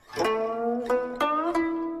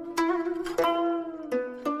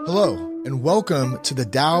Hello, and welcome to the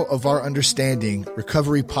Tao of Our Understanding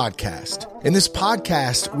Recovery Podcast. In this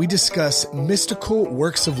podcast, we discuss mystical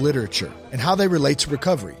works of literature and how they relate to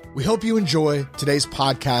recovery. We hope you enjoy today's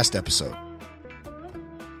podcast episode.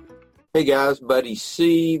 Hey guys, Buddy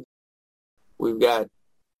C. We've got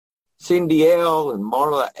Cindy L. and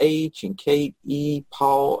Marla H. and Kate E.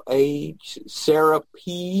 Paul H. Sarah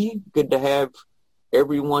P. Good to have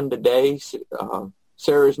everyone today.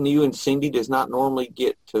 Sarah's new and Cindy does not normally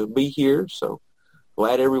get to be here, so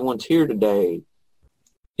glad everyone's here today.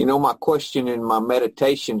 You know, my question in my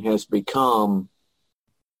meditation has become,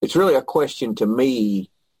 it's really a question to me,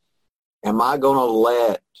 am I going to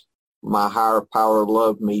let my higher power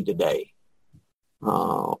love me today?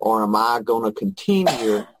 Or am I going to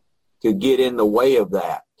continue to get in the way of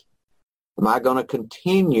that? Am I going to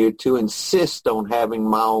continue to insist on having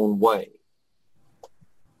my own way?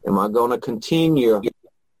 Am I going to continue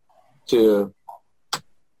to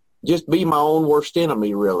just be my own worst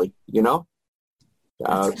enemy, really, you know?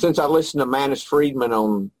 Since I listened to Manis Friedman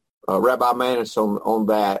on, Rabbi Manis on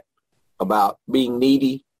that, about being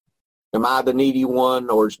needy, am I the needy one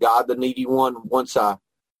or is God the needy one? The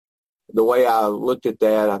way I looked at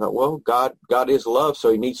that, I thought, well, God is love,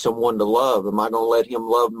 so he needs someone to love. Am I going to let him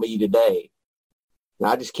love me today? And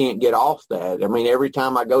I just can't get off that. I mean, every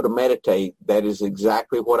time I go to meditate, that is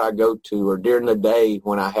exactly what I go to. Or during the day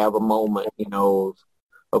when I have a moment, you know,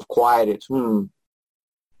 of quiet, it's, you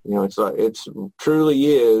know, it's like, it's truly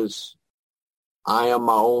is, I am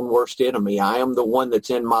my own worst enemy. I am the one that's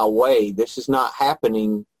in my way. This is not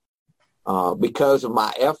happening because of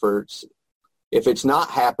my efforts. If it's not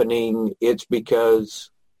happening, it's because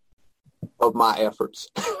of my efforts.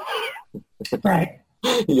 Right.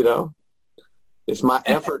 You know? It's my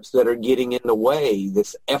efforts that are getting in the way,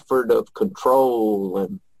 this effort of control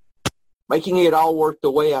and making it all work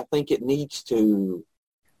the way I think it needs to.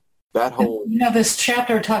 That whole... You know, this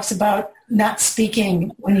chapter talks about not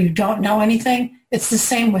speaking when you don't know anything. It's the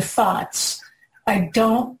same with thoughts. I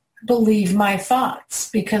don't believe my thoughts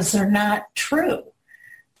because they're not true.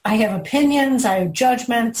 I have opinions, I have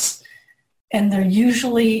judgments, and they're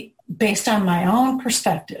usually based on my own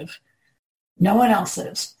perspective. No one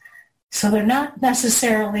else's. So they're not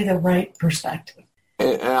necessarily the right perspective.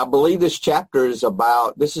 And I believe this chapter is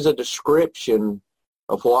about, this is a description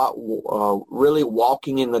of what really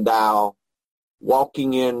walking in the Tao,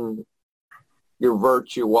 walking in your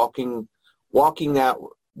virtue, walking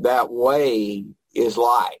that way is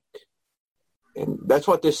like. And that's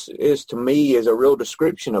what this is to me, is a real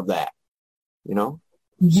description of that, you know?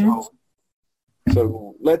 Mm-hmm.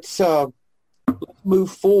 So let's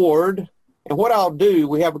move forward. And what I'll do,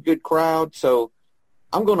 we have a good crowd, so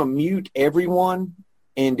I'm going to mute everyone.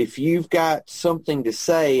 And if you've got something to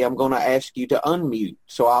say, I'm going to ask you to unmute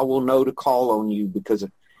so I will know to call on you, because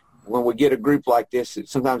when we get a group like this,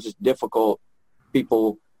 sometimes it's difficult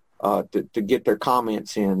people to get their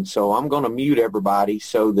comments in. So I'm going to mute everybody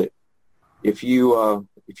so that if you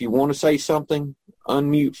want to say something,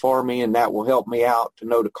 unmute for me, and that will help me out to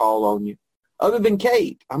know to call on you. Other than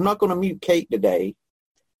Kate, I'm not going to mute Kate today,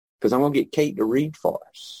 because I'm going to get Kate to read for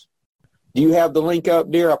us. Do you have the link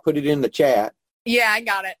up, dear? I put it in the chat. Yeah, I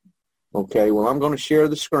got it. Okay, well, I'm going to share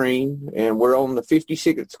the screen, and we're on the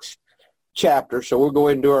 56th chapter, so we'll go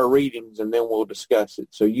ahead and do our readings, and then we'll discuss it.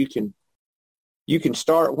 So you can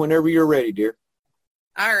start whenever you're ready, dear.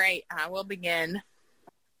 All right, I will begin.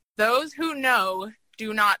 Those who know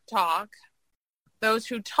do not talk. Those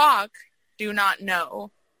who talk do not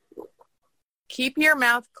know. Keep your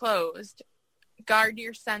mouth closed. Guard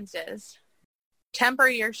your senses. Temper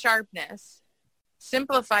your sharpness.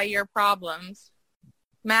 Simplify your problems.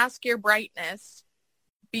 Mask your brightness.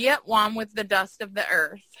 Be at one with the dust of the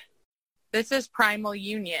earth. This is primal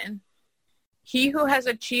union. He who has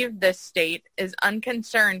achieved this state is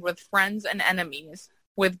unconcerned with friends and enemies,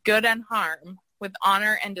 with good and harm, with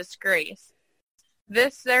honor and disgrace.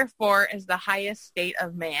 This, therefore, is the highest state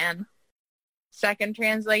of man. Second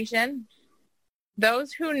translation.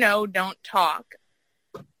 Those who know don't talk.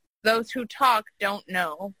 Those who talk don't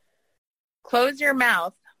know. Close your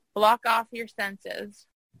mouth, block off your senses,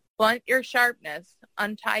 blunt your sharpness,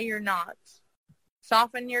 untie your knots,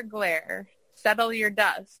 soften your glare, settle your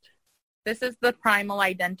dust. This is the primal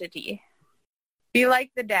identity. Be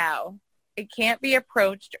like the Tao. It can't be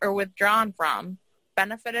approached or withdrawn from,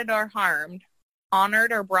 benefited or harmed,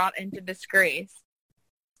 honored or brought into disgrace.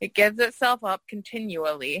 It gives itself up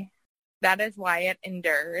continually. That is why it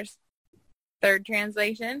endures. Third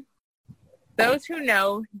translation. Those who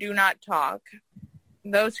know do not talk.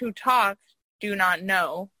 Those who talk do not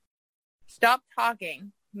know. Stop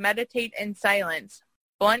talking. Meditate in silence.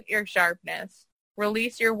 Blunt your sharpness.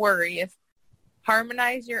 Release your worries.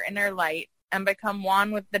 Harmonize your inner light and become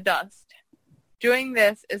one with the dust. Doing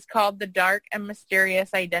this is called the dark and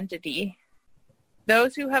mysterious identity.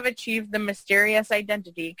 Those who have achieved the mysterious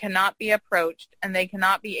identity cannot be approached and they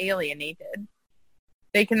cannot be alienated.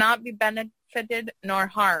 They cannot be benefited nor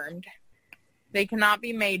harmed. They cannot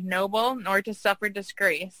be made noble nor to suffer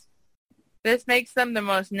disgrace. This makes them the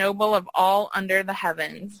most noble of all under the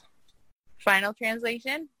heavens. Final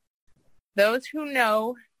translation. Those who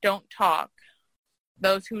know don't talk.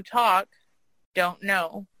 Those who talk don't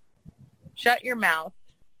know. Shut your mouth.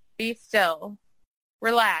 Be still.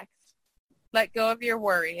 Relax. Let go of your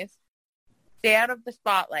worries. Stay out of the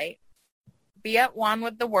spotlight. Be at one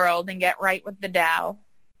with the world and get right with the Tao.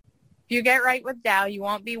 If you get right with Tao, you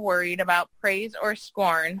won't be worried about praise or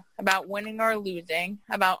scorn, about winning or losing,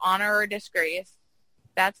 about honor or disgrace.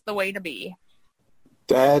 That's the way to be.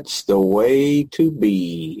 That's the way to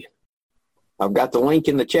be. I've got the link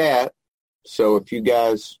in the chat, so if you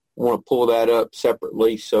guys want to pull that up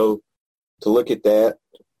separately so to look at that.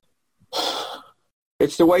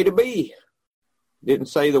 It's the way to be. Didn't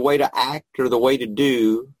say the way to act or the way to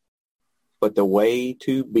do, but the way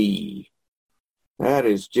to be. That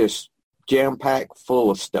is just jam-packed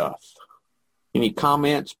full of stuff. Any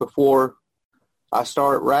comments before I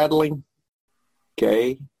start rattling?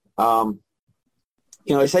 Okay.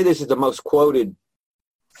 They say this is the most quoted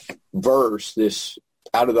verse, this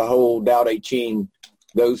out of the whole Tao Te Ching.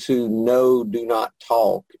 Those who know do not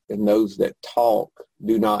talk, and those that talk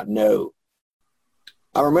do not know.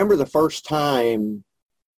 I remember the first time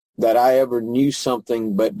that I ever knew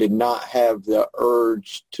something but did not have the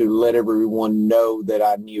urge to let everyone know that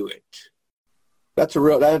I knew it.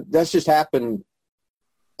 That's just happened.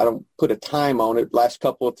 I don't put a time on it. Last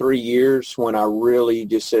couple of 3 years when I really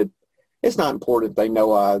just said, it's not important they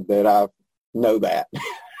know that I know that.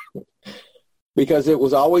 Because it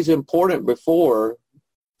was always important before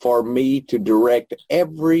for me to direct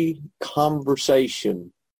every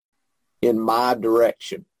conversation in my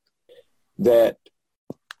direction. That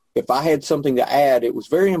if I had something to add, it was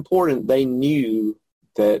very important they knew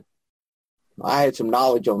that I had some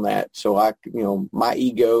knowledge on that. So my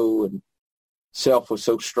ego and self was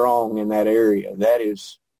so strong in that area.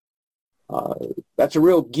 That's a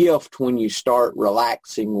real gift when you start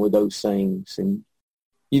relaxing with those things. And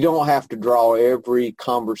you don't have to draw every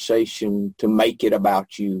conversation to make it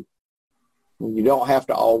about you. You don't have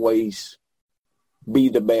to always be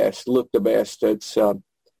the best, look the best. It's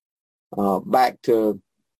back to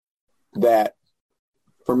that.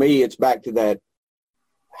 For me, it's back to that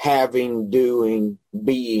having, doing,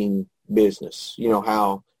 being business.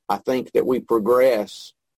 How I think that we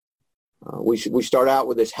progress. We start out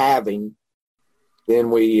with this having, then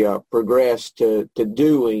we progress to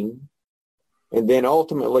doing, and then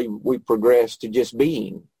ultimately we progress to just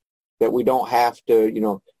being. That we don't have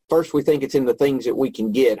to, first we think it's in the things that we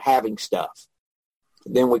can get, having stuff.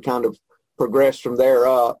 Then we kind of progress from there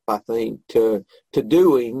up, I think, to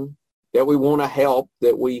doing, that we want to help,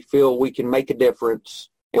 that we feel we can make a difference,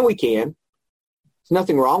 and we can. There's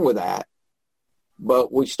nothing wrong with that.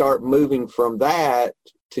 But we start moving from that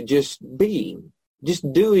to just being,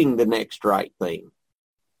 just doing the next right thing.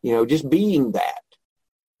 Just being that.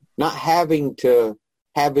 Not having to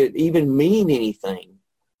have it even mean anything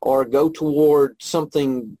or go toward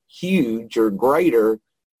something huge or greater.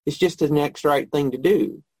 It's just the next right thing to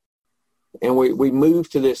do. And we move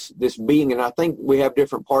to this being, and I think we have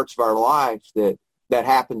different parts of our life that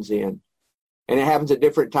happens in. And it happens at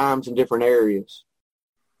different times in different areas.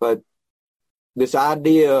 But this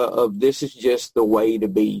idea of this is just the way to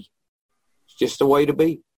be. It's just the way to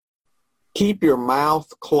be. Keep your mouth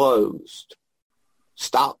closed.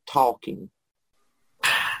 Stop talking.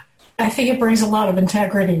 I think it brings a lot of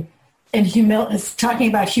integrity and humility. It's talking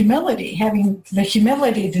about humility, having the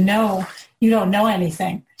humility to know you don't know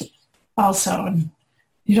anything also, and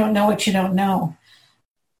you don't know what you don't know.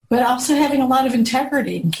 But also having a lot of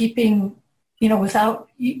integrity and keeping, without,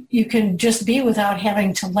 you can just be without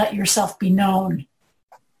having to let yourself be known.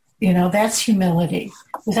 That's humility.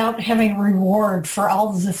 Without having a reward for all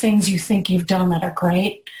of the things you think you've done that are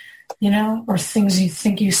great, or things you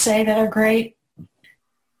think you say that are great.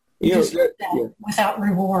 Without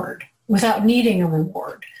reward, without needing a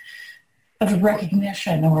reward of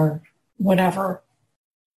recognition or whatever.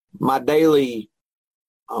 My daily,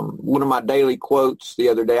 one of my daily quotes the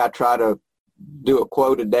other day, I try to do a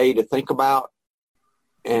quote a day to think about.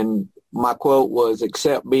 And my quote was,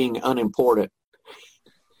 accept being unimportant.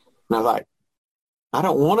 And I was like, I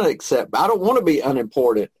don't want to be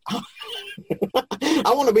unimportant.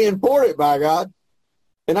 I want to be important, by God.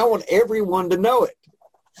 And I want everyone to know it.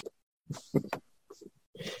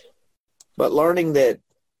 but learning that,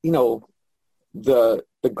 the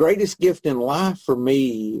greatest gift in life for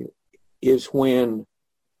me is when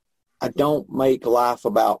I don't make life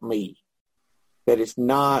about me, that it's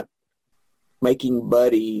not making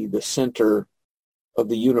Buddy the center of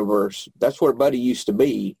the universe. That's where Buddy used to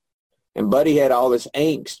be. And Buddy had all this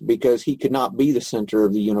angst because he could not be the center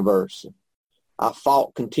of the universe. I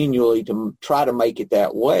fought continually to try to make it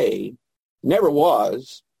that way. Never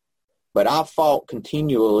was, but I fought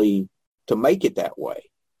continually to make it that way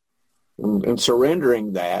and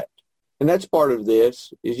surrendering that. And that's part of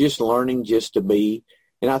this, is just learning just to be.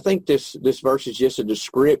 And I think this verse is just a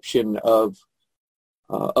description of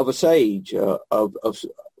a sage,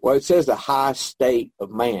 well, it says the high state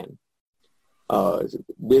of man.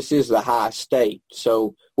 This is the high state.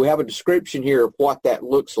 So we have a description here of what that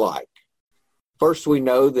looks like. First, we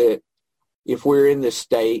know that if we're in this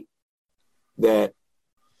state, that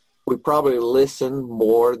we probably listen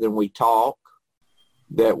more than we talk,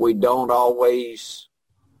 that we don't always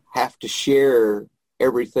have to share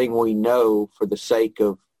everything we know for the sake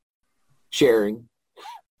of sharing.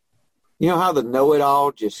 You know how the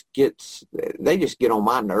know-it-all they just get on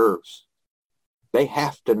my nerves. They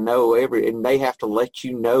have to know and they have to let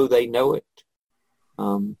you know they know it.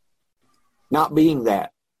 Not being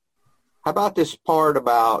that. How about this part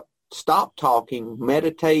about stop talking,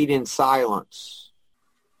 meditate in silence,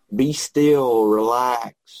 be still,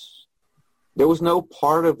 relax? There was no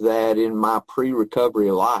part of that in my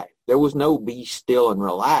pre-recovery life. There was no be still and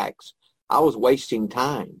relax. I was wasting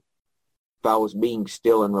time if I was being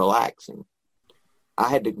still and relaxing. I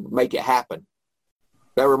had to make it happen.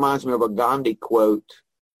 That reminds me of a Gandhi quote.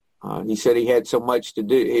 He said he had so much to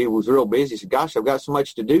do. He was real busy. He said, gosh, I've got so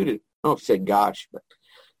much to do. I don't know if he said gosh, but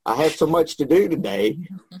I have so much to do today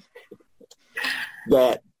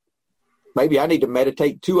that maybe I need to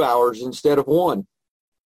meditate 2 hours instead of 1.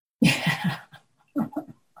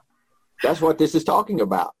 That's what this is talking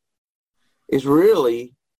about. Is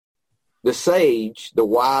really the sage, the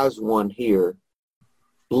wise one here,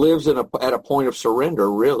 lives at a point of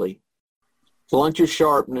surrender, really. Blunt your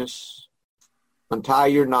sharpness, untie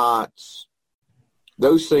your knots.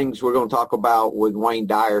 Those things we're going to talk about with Wayne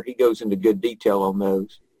Dyer. He goes into good detail on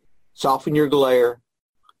those. Soften your glare.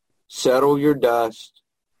 Settle your dust.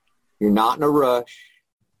 You're not in a rush.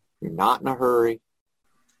 You're not in a hurry.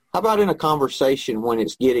 How about in a conversation when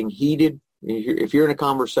it's getting heated? If you're in a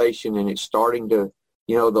conversation and it's starting to,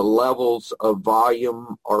 the levels of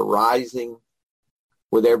volume are rising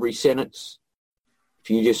with every sentence, if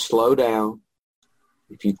you just slow down,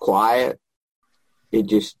 if you quiet, it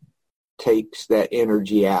just takes that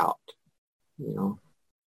energy out.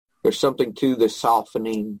 There's something to the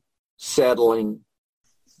softening, settling.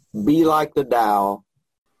 Be like the Tao.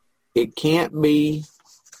 It can't be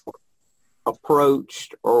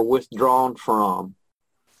approached or withdrawn from.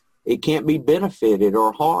 It can't be benefited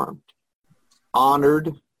or harmed,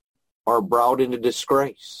 honored or brought into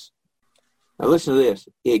disgrace. Now listen to this.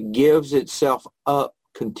 It gives itself up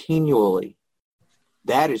continually.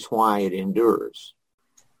 That is why it endures.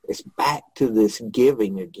 It's back to this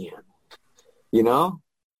giving again.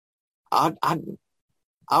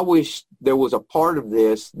 I wish there was a part of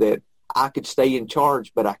this that I could stay in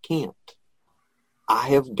charge, but I can't. I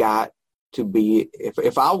have got to be,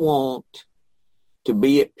 if I want to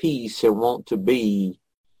be at peace and want to be,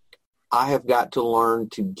 I have got to learn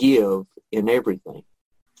to give in everything,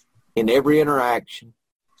 in every interaction.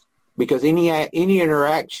 Because any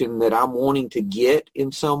interaction that I'm wanting to get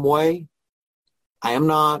in some way, I am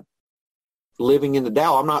not living in the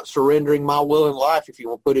Tao. I'm not surrendering my will in life, if you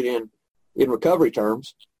want to put it in recovery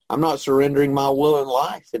terms. I'm not surrendering my will in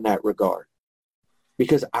life in that regard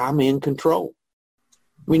because I'm in control.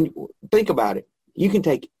 I mean, think about it. You can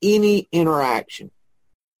take any interaction,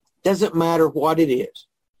 doesn't matter what it is,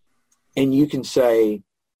 and you can say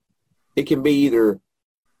it can be either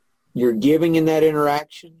you're giving in that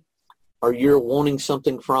interaction or you're wanting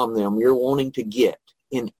something from them. You're wanting to get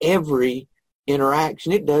in every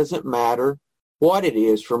interaction. It doesn't matter what it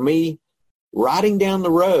is. For me, riding down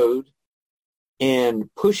the road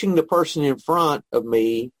and pushing the person in front of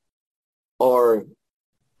me or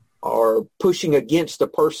pushing against the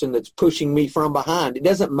person that's pushing me from behind, it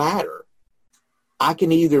doesn't matter. I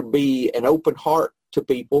can either be an open heart to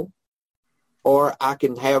people or I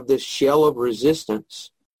can have this shell of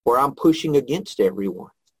resistance where I'm pushing against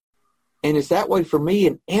everyone. And it's that way for me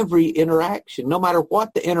in every interaction, no matter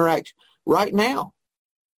what the interaction. Right now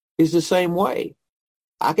is the same way.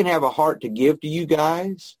 I can have a heart to give to you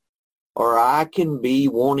guys, or I can be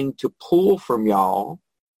wanting to pull from y'all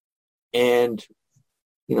and,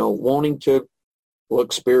 wanting to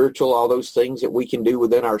look spiritual, all those things that we can do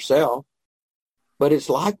within ourselves. But it's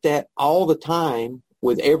like that all the time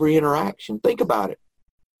with every interaction. Think about it.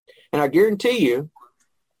 And I guarantee you,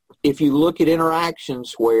 if you look at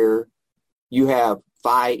interactions where you have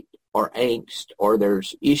fight or angst or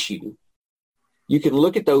there's issue, you can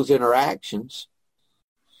look at those interactions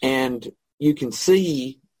and you can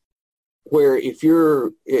see where if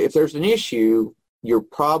there's an issue, you're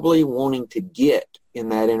probably wanting to get in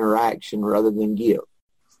that interaction rather than give.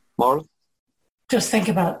 Marla? Just think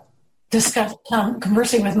about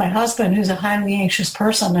conversing with my husband, who's a highly anxious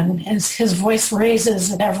person, and his voice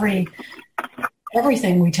raises at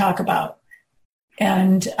everything we talk about.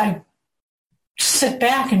 And I sit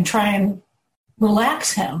back and try and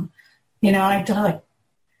relax him. You know, I tell like,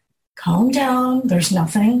 calm down. There's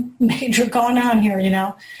nothing major going on here, you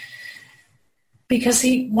know, because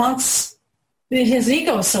his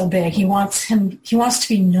ego is so big. He wants to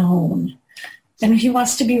be known, and he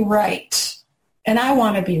wants to be right. And I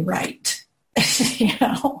want to be right. You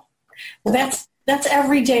know, that's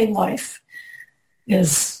everyday life.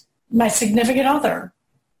 Is my significant other.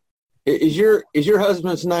 Is your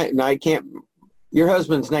husband's name? No, your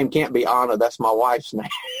husband's name can't be Anna. That's my wife's name.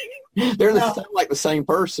 They're like the same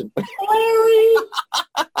person.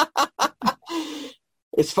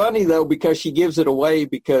 It's funny though, because she gives it away,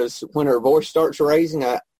 because when her voice starts raising,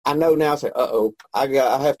 I know now, say,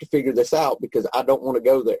 I have to figure this out, because I don't want to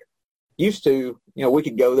go there. Used to, you know, we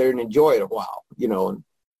could go there and enjoy it a while, you know, and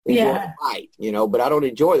enjoy the fight, you know, but I don't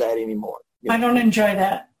enjoy that anymore. You know? I don't enjoy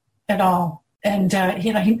that at all. And,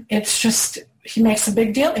 you know, it's just, he makes a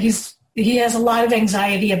big deal. He has a lot of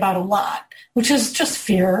anxiety about a lot, which is just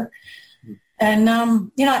fear. And,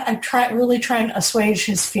 you know, I really try to assuage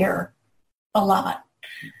his fear a lot.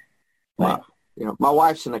 Wow. You know, my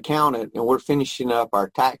wife's an accountant, and we're finishing up our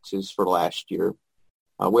taxes for last year.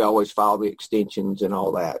 We always file the extensions and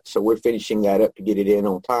all that. So we're finishing that up to get it in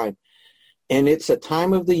on time. And it's a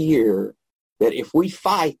time of the year that if we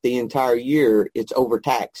fight the entire year, it's over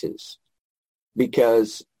taxes,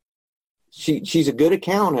 because she's a good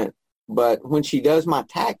accountant, but when she does my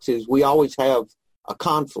taxes, we always have a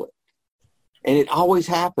conflict. And it always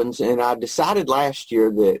happens. And I decided last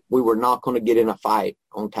year that we were not going to get in a fight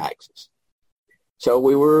on taxes. So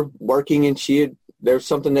we were working, and there's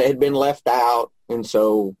something that had been left out. And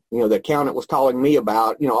so, you know, the accountant was calling me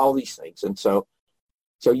about, you know, all these things. And so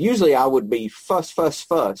usually I would be fuss, push.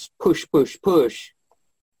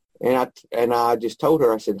 And I just told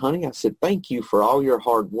her, I said, honey, I said, thank you for all your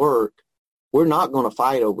hard work. We're not going to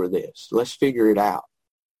fight over this. Let's figure it out.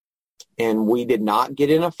 And we did not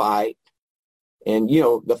get in a fight. And, you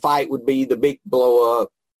know, the fight would be the big blow up.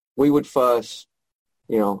 We would fuss.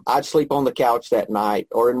 You know, I'd sleep on the couch that night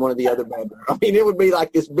or in one of the other bedrooms. I mean, it would be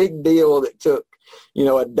like this big deal that took, you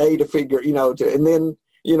know, a day to figure, you know, and then,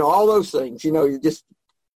 you know, all those things, you know, you just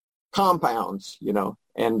compounds, you know.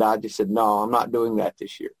 And I just said, no, I'm not doing that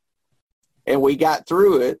this year. And we got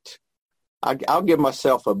through it. I'll give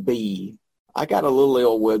myself a B. I got a little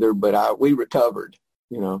ill with her, but we recovered,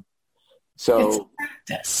 you know. So it's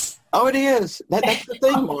practice. Oh, it is. That's the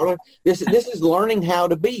thing, Marla. This is learning how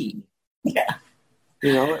to be. Yeah.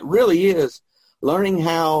 You know, it really is learning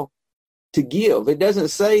how to give. It doesn't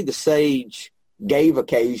say the sage gave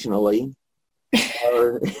occasionally.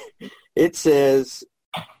 Or it says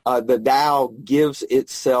the Tao gives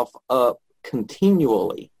itself up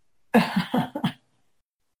continually.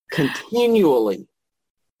 Continually.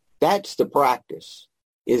 That's the practice,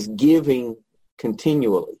 is giving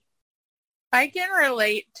continually. I can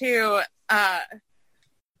relate to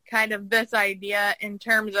kind of this idea in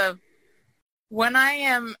terms of when I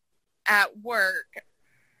am at work,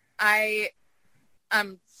 I'm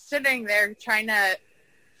sitting there trying to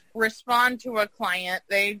respond to a client.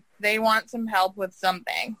 They want some help with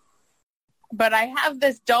something. But I have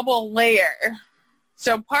this double layer.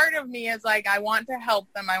 So part of me is like, I want to help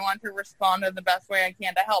them. I want to respond in the best way I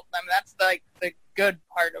can to help them. That's like the good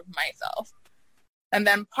part of myself. And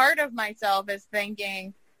then part of myself is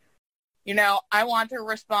thinking, you know, I want to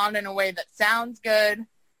respond in a way that sounds good,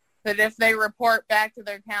 that if they report back to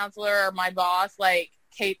their counselor or my boss, like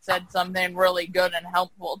Kate said something really good and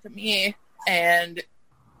helpful to me, and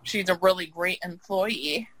she's a really great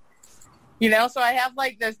employee, you know? So I have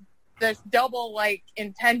like this double like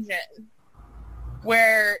intention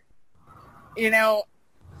where, you know,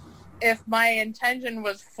 if my intention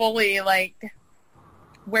was fully like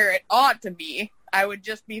where it ought to be, I would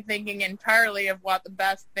just be thinking entirely of what the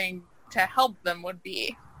best thing to help them would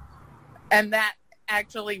be. And that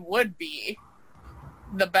actually would be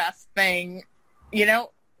the best thing, you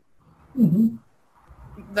know,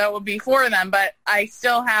 that would be for them. But I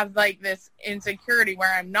still have like this insecurity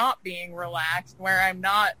where I'm not being relaxed, where I'm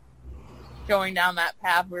not going down that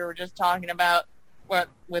path we were just talking about, what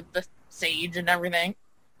with the sage and everything,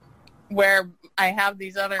 where I have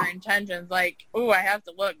these other intentions, like, ooh, I have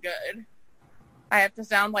to look good. I have to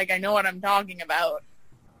sound like I know what I'm talking about.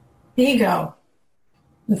 Ego.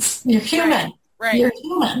 You're human. Right. You're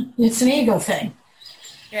human. It's an ego thing.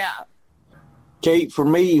 Yeah. Kate, for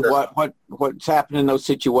me, what's happened in those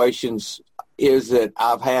situations is that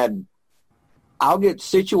I'll get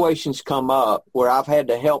situations come up where I've had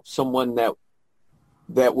to help someone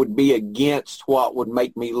that would be against what would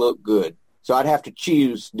make me look good. So I'd have to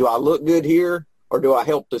choose, do I look good here or do I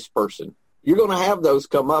help this person? You're going to have those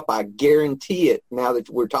come up. I guarantee it now that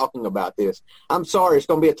we're talking about this. I'm sorry, it's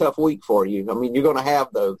going to be a tough week for you. I mean, you're going to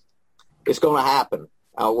have those. It's going to happen.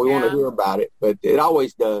 We want to hear about it, but it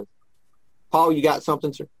always does. Paul, you got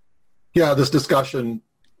something, sir? Yeah, this discussion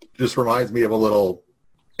just reminds me of a little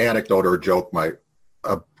anecdote or joke, kind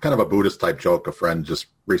of a Buddhist type joke a friend just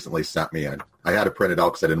recently sent me. And I had to print it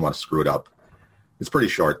out because I didn't want to screw it up. It's pretty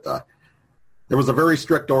short, though. There was a very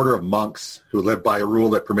strict order of monks who lived by a rule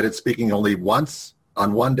that permitted speaking only once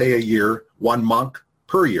on one day a year, one monk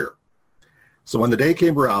per year. So when the day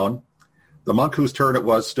came around, the monk whose turn it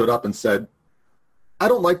was stood up and said, "I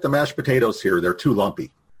don't like the mashed potatoes here. They're too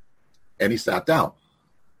lumpy." And he sat down.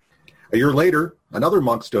 A year later, another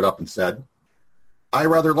monk stood up and said, "I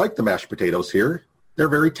rather like the mashed potatoes here. They're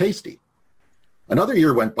very tasty." Another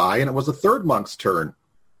year went by, and it was a third monk's turn.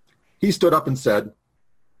 He stood up and said,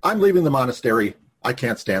 "I'm leaving the monastery. I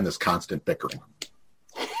can't stand this constant bickering."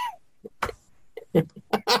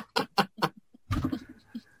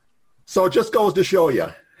 So it just goes to show you,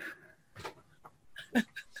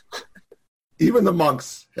 even the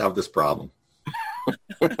monks have this problem.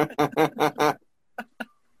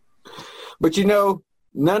 But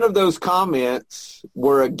none of those comments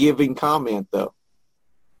were a giving comment, though.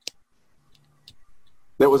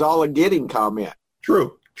 That was all a getting comment.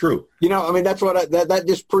 True. That's what that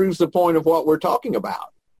just proves the point of what we're talking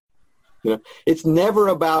about. It's never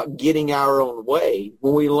about getting our own way.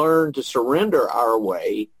 When we learn to surrender our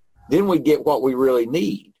way, then we get what we really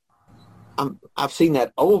need. I've seen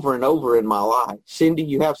that over and over in my life. Cindy,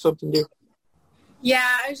 you have something different?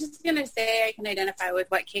 Yeah, I was just going to say I can identify with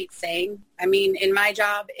what Kate's saying. I mean, in my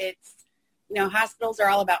job, it's, hospitals are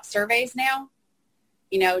all about surveys now.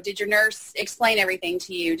 Did your nurse explain everything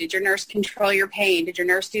to you? Did your nurse control your pain? Did your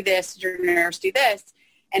nurse do this? Did your nurse do this?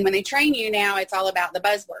 And when they train you now, it's all about the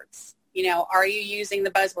buzzwords. Are you using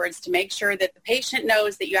the buzzwords to make sure that the patient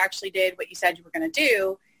knows that you actually did what you said you were going to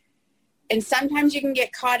do? And sometimes you can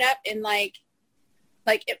get caught up in I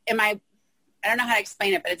don't know how to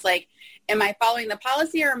explain it, but it's like, am I following the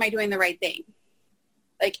policy or am I doing the right thing?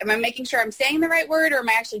 Like, am I making sure I'm saying the right word or am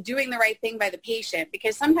I actually doing the right thing by the patient?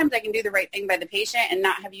 Because sometimes I can do the right thing by the patient and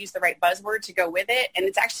not have used the right buzzword to go with it. And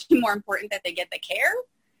it's actually more important that they get the care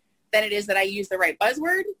than it is that I use the right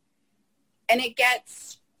buzzword. And it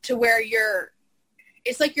gets to where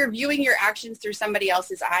it's like you're viewing your actions through somebody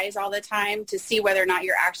else's eyes all the time to see whether or not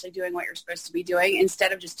you're actually doing what you're supposed to be doing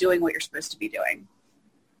instead of just doing what you're supposed to be doing.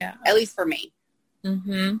 Yeah. At least for me.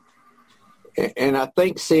 Mm-hmm. And I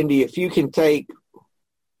think, Cindy, if you can take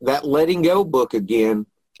that letting go book again,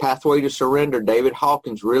 Pathway to Surrender, David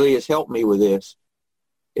Hawkins really has helped me with this.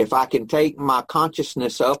 If I can take my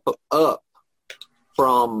consciousness up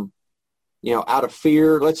from, out of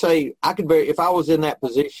fear, let's say if I was in that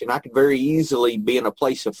position, I could very easily be in a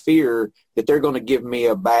place of fear that they're going to give me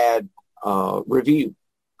a bad review.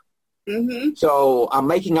 Mm-hmm. So I'm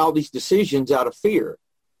making all these decisions out of fear.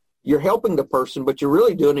 You're helping the person, but you're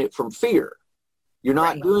really doing it from fear. You're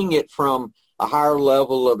not doing it from a higher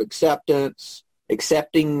level of acceptance,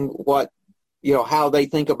 accepting what, how they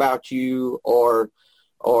think about you or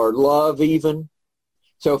love even.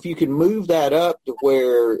 So if you can move that up to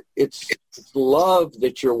where it's love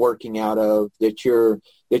that you're working out of, that you're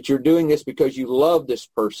doing this because you love this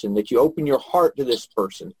person, that you open your heart to this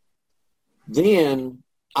person, then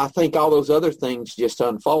I think all those other things just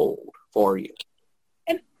unfold for you.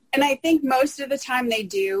 And I think most of the time they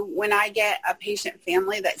do. When I get a patient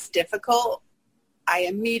family that's difficult, I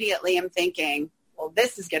immediately am thinking, well,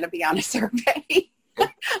 this is going to be on a survey.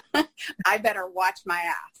 I better watch my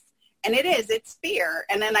ass. And it's fear.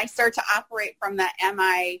 And then I start to operate from that, am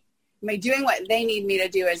I doing what they need me to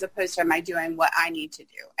do as opposed to am I doing what I need to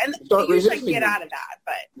do? And you usually get out of that.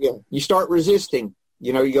 But yeah, you start resisting.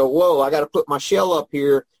 You go, whoa, I got to put my shell up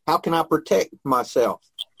here. How can I protect myself?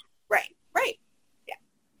 Right.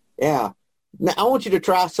 Yeah. Now, I want you to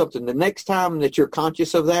try something. The next time that you're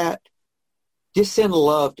conscious of that, just send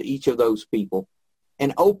love to each of those people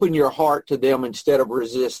and open your heart to them instead of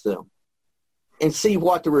resist them and see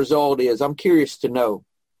what the result is. I'm curious to know.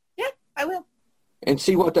 Yeah, I will. and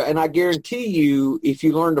see and I guarantee you, if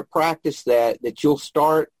you learn to practice that you'll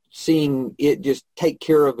start seeing it just take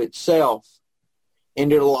care of itself,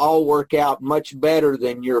 and it'll all work out much better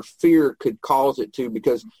than your fear could cause it to.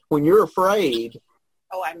 Because when you're afraid,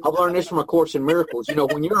 I've learned this from A Course in Miracles,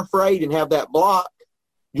 when you're afraid and have that block,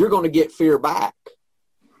 you're going to get fear back.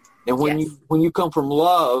 And when you come from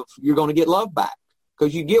love, you're going to get love back,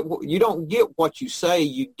 because you don't get what you say,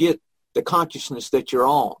 you get the consciousness that you're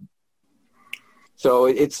on. So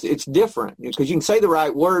it's different, because you can say the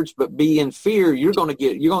right words, but be in fear, you're going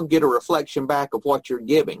to get a reflection back of what you're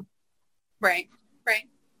giving. Right.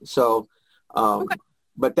 So,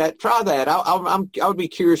 but try that. I would be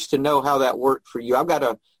curious to know how that worked for you. I've got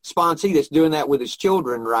a sponsee that's doing that with his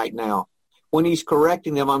children right now. When he's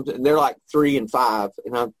correcting them, they're like 3 and 5,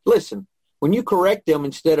 and listen. When you correct them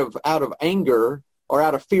instead of out of anger or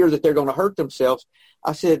out of fear that they're going to hurt themselves,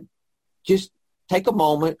 I said, just take a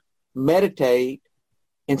moment, meditate,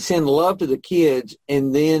 and send love to the kids,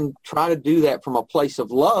 and then try to do that from a place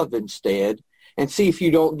of love instead, and see if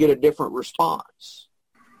you don't get a different response.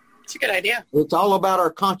 It's a good idea. It's all about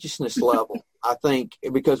our consciousness level, I think,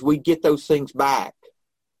 because we get those things back,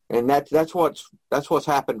 and that's what's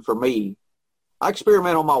happened for me. I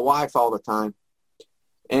experiment on my wife all the time,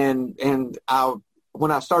 and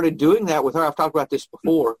when I started doing that with her, I've talked about this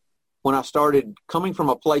before. When I started coming from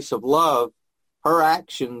a place of love, her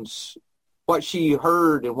actions, what she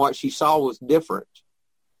heard and what she saw was different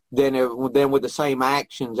than with the same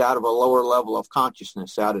actions out of a lower level of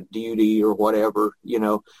consciousness, out of duty or whatever,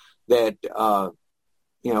 that,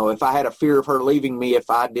 if I had a fear of her leaving me if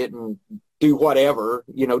I didn't do whatever,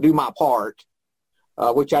 do my part,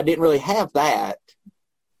 which I didn't really have that,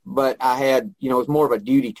 but I had, it was more of a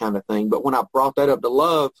duty kind of thing. But when I brought that up to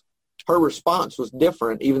love, her response was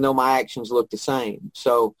different, even though my actions looked the same.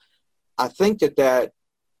 So I think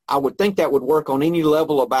I would think that would work on any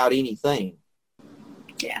level about anything.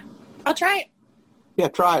 Yeah. I'll try it. Yeah,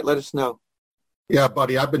 try it. Let us know. Yeah,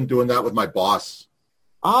 buddy, I've been doing that with my boss.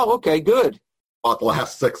 Oh, okay, good. About the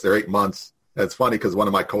last 6 or 8 months. And it's funny because one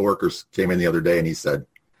of my coworkers came in the other day and he said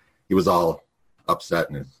he was all upset,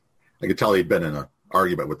 and I could tell he'd been in an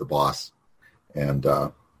argument with the boss. And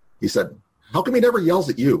he said, "How come he never yells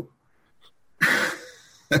at you?"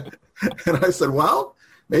 And I said, well,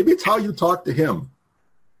 maybe it's how you talk to him.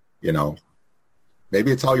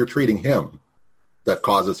 Maybe it's how you're treating him that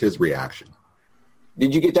causes his reaction.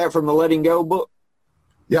 Did you get that from the Letting Go book?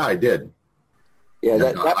 Yeah, I did. Yeah,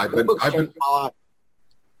 that book changed my life.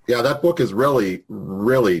 Yeah, that book has really,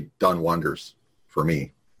 really done wonders for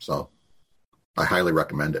me. So I highly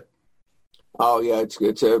recommend it. Oh, yeah, it's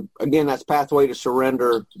again, that's Pathway to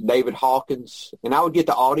Surrender, David Hawkins. And I would get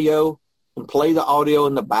the audio and play the audio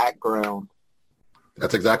in the background.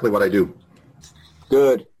 That's exactly what I do.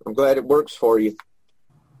 Good. I'm glad it works for you.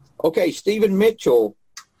 Okay, Stephen Mitchell.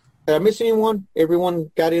 Did I miss anyone?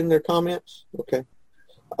 Everyone got in their comments? Okay.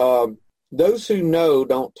 Those who know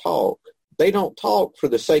don't talk. They don't talk for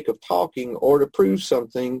the sake of talking or to prove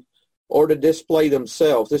something or to display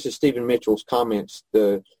themselves. This is Stephen Mitchell's comments,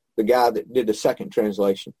 the guy that did the second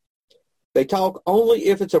translation. They talk only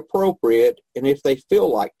if it's appropriate and if they feel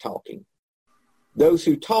like talking. Those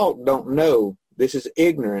who talk don't know. This is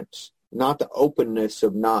ignorance, not the openness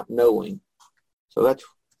of not knowing. So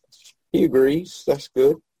he agrees. That's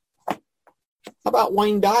good. How about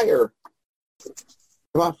Wayne Dyer?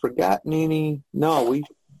 Have I forgotten any? No,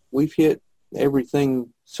 we've hit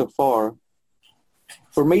everything so far.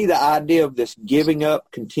 For me, the idea of this giving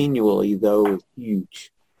up continually, though, is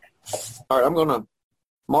huge. All right,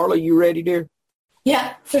 Marla, you ready, dear?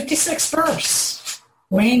 Yeah, 56th verse.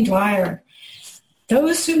 Wayne Dyer.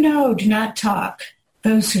 Those who know do not talk.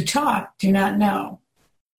 Those who talk do not know.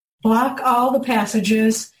 Block all the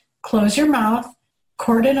passages. Close your mouth.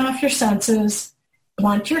 Cordon off your senses.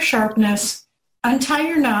 Blunt your sharpness. Untie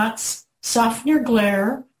your knots. Soften your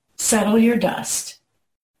glare. Settle your dust.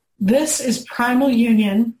 This is primal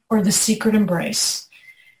union, or the secret embrace.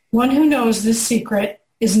 One who knows this secret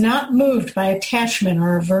is not moved by attachment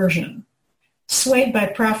or aversion, swayed by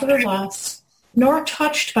profit or loss, nor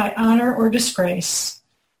touched by honor or disgrace.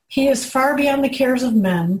 He is far beyond the cares of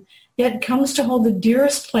men, yet comes to hold the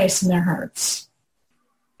dearest place in their hearts.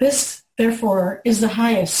 This, therefore, is the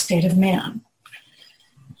highest state of man.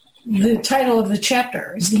 The title of the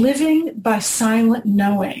chapter is Living by Silent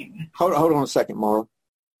Knowing. Hold on a second, Marla.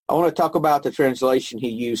 I want to talk about the translation he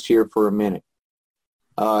used here for a minute.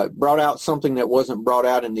 Brought out something that wasn't brought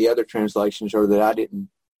out in the other translations, or that I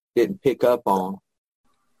didn't pick up on.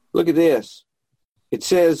 Look at this. It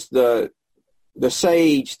says the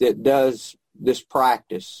sage that does this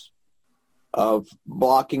practice of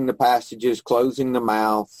blocking the passages, closing the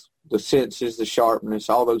mouth, the senses, the sharpness,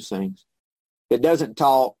 all those things. It doesn't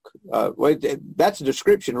talk. That's a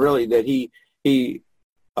description, really, that he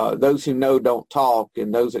those who know don't talk,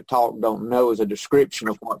 and those that talk don't know, is a description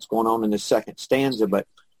of what's going on in the second stanza. But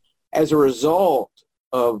as a result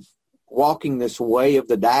of walking this way of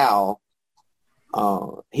the Tao,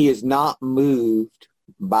 he is not moved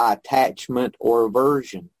by attachment or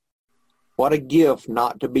aversion. What a gift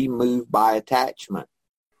not to be moved by attachment.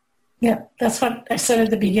 Yeah, that's what I said at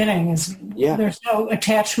the beginning, is there's no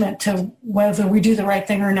attachment to whether we do the right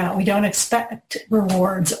thing or not. We don't expect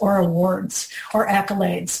rewards or awards or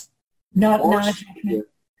accolades.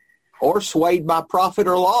 Or swayed by profit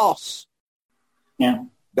or loss. Yeah.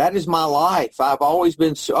 That is my life. I've always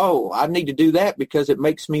been, I need to do that because it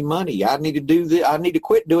makes me money. I need to do this. I need to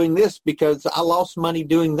quit doing this because I lost money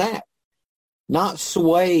doing that. Not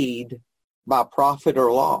swayed by profit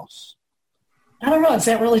or loss. I don't know. Is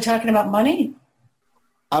that really talking about money?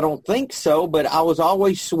 I don't think so, but I was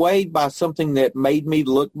always swayed by something that made me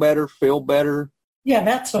look better, feel better. Yeah,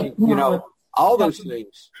 that's what, all those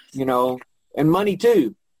things, and money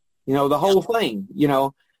too, the whole thing,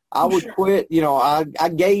 I would quit, I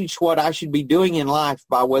gauged what I should be doing in life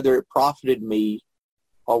by whether it profited me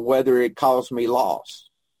or whether it caused me loss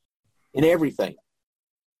in everything.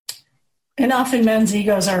 And often men's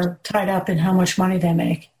egos are tied up in how much money they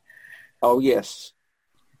make. Oh, yes.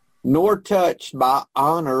 Nor touched by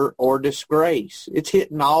honor or disgrace. It's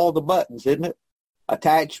hitting all the buttons, isn't it?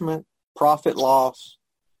 Attachment, profit loss,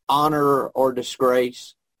 honor or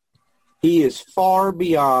disgrace. He is far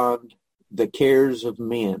beyond the cares of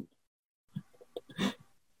men.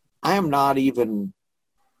 I'm not even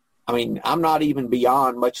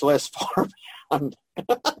beyond, much less far beyond.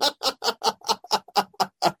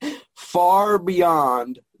 Far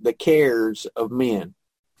beyond the cares of men.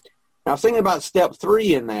 Now, I was thinking about step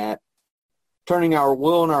 3 in that, turning our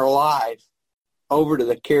will and our life over to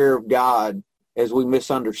the care of God as we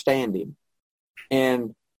misunderstand him.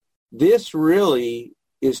 And this really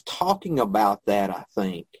is talking about that, I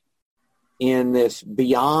think, in this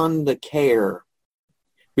beyond the care.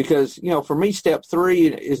 Because, for me, step 3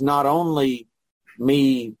 is not only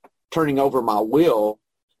me turning over my will,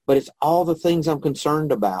 but it's all the things I'm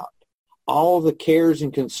concerned about. All the cares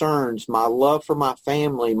and concerns, my love for my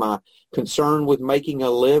family, my concern with making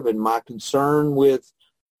a living, my concern with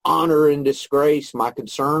honor and disgrace, my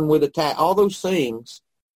concern with attack, all those things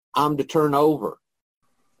I'm to turn over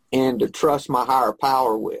and to trust my higher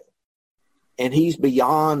power with. And he's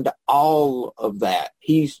beyond all of that.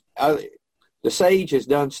 The sage has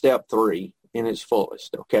done step 3 in its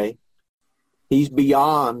fullest, okay? He's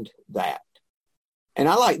beyond that. And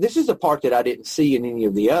this is the part that I didn't see in any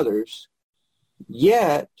of the others,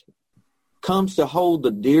 yet comes to hold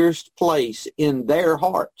the dearest place in their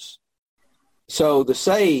hearts. So the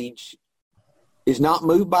sage is not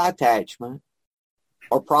moved by attachment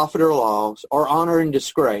or profit or loss or honor and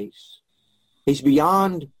disgrace. He's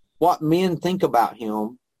beyond what men think about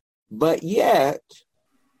him, but yet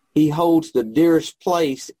he holds the dearest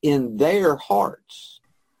place in their hearts.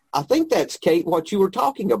 I think that's, Kate, what you were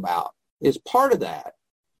talking about is part of that,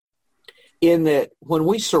 in that when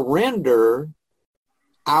we surrender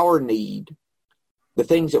our need, the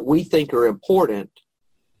things that we think are important,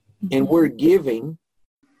 and we're giving,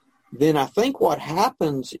 then I think what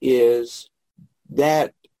happens is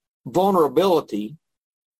that vulnerability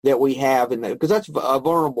that we have, because that's a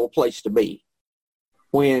vulnerable place to be,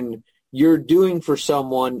 when you're doing for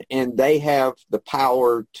someone and they have the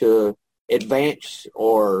power to advance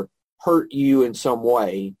or hurt you in some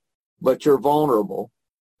way, but you're vulnerable.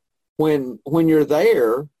 When you're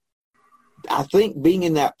there, I think being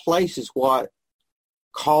in that place is what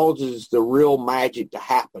causes the real magic to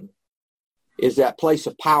happen, is that place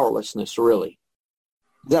of powerlessness, really.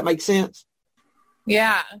 Does that make sense?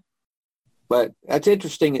 Yeah. But that's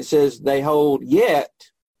interesting. It says they hold, yet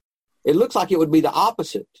it looks like it would be the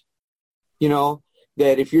opposite.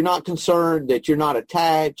 That if you're not concerned, that you're not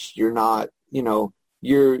attached, you're not,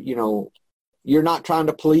 you're not trying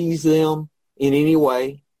to please them in any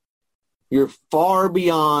way. You're far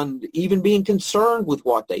beyond even being concerned with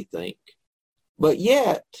what they think. But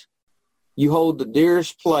yet, you hold the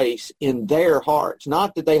dearest place in their hearts.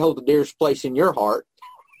 Not that they hold the dearest place in your heart.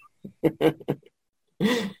 It's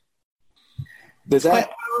quite a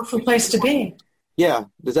powerful place to be. Yeah.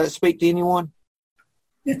 Does that speak to anyone?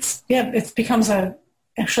 It becomes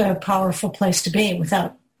actually a powerful place to be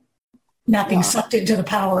without not being sucked into the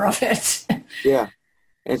power of it. Yeah.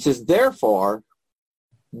 And it says, therefore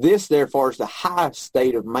is the highest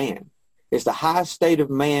state of man. It's the highest state of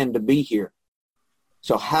man to be here.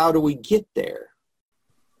 So how do we get there?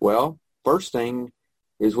 Well, first thing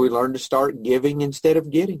is we learn to start giving instead of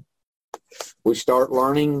getting. We start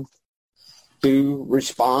learning to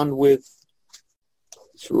respond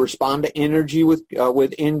to energy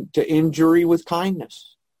to injury with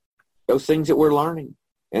kindness. Those things that we're learning.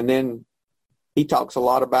 And then he talks a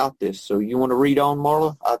lot about this. So you want to read on,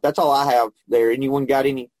 Marla? That's all I have there. Anyone got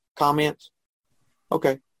any comments?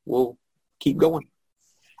 Okay, we'll keep going.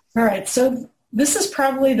 All right, so this is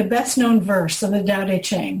probably the best known verse of the Tao Te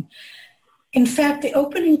Ching. In fact, the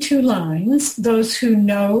opening two lines, those who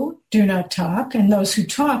know do not talk, and those who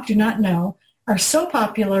talk do not know, are so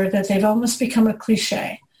popular that they've almost become a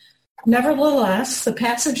cliche. Nevertheless, the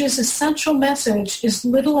passage's essential message is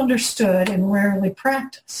little understood and rarely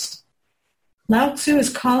practiced. Lao Tzu is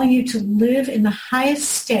calling you to live in the highest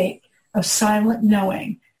state of silent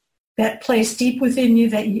knowing, that place deep within you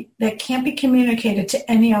that can't be communicated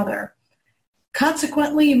to any other.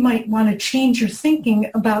 Consequently, you might want to change your thinking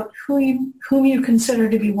about whom you consider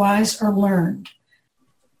to be wise or learned.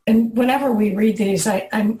 And whenever we read these,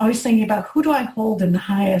 I'm always thinking about who do I hold in the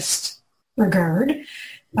highest regard.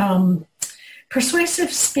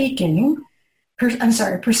 Persuasive speakers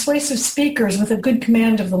with a good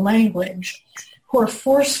command of the language, who are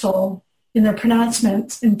forceful in their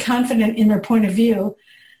pronouncements and confident in their point of view,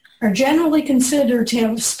 are generally considered to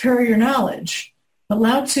have superior knowledge. But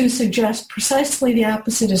Lao Tzu suggests precisely the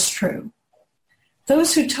opposite is true.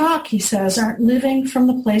 Those who talk, he says, aren't living from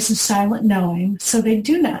the place of silent knowing, so they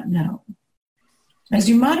do not know. As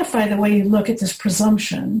you modify the way you look at this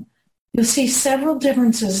presumption, you'll see several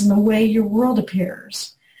differences in the way your world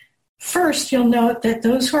appears. First, you'll note that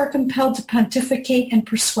those who are compelled to pontificate and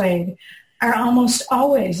persuade are almost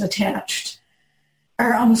always tied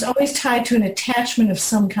to an attachment of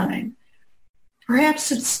some kind.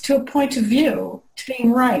 Perhaps it's to a point of view, to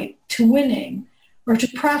being right, to winning, or to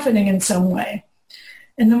profiting in some way.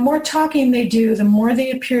 And the more talking they do, the more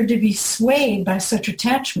they appear to be swayed by such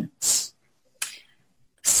attachments.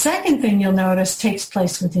 Second thing you'll notice takes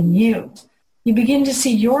place within you. You begin to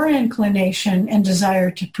see your inclination and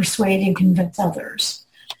desire to persuade and convince others.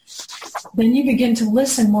 Then you begin to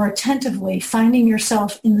listen more attentively, finding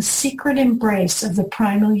yourself in the secret embrace of the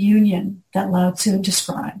primal union that Lao Tzu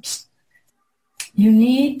describes. You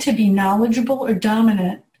need to be knowledgeable or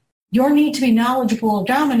dominant. Your need to be knowledgeable or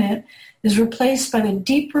dominant is replaced by the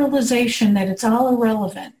deep realization that it's all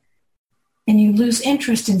irrelevant, and you lose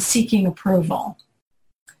interest in seeking approval.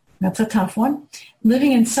 That's a tough one.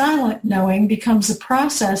 Living in silent knowing becomes a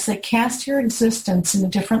process that casts your existence in a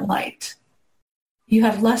different light. You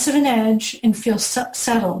have less of an edge and feel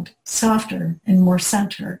settled, softer, and more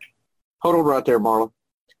centered. Hold on right there, Marla.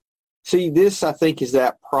 See, this, I think, is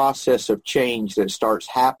that process of change that starts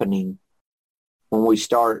happening when we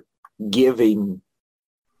start giving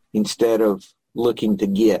instead of looking to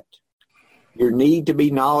get. Your need to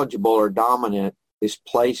be knowledgeable or dominant is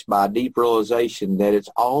placed by a deep realization that it's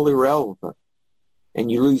all irrelevant,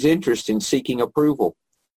 and you lose interest in seeking approval.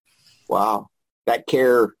 Wow, that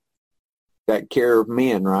care of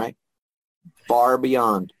men, right? Far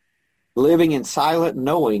beyond. Living in silent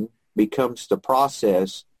knowing becomes the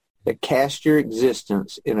process that casts your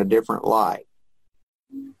existence in a different light.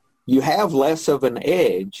 You have less of an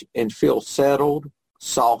edge and feel settled,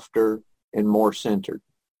 softer, and more centered.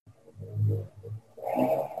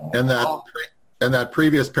 And that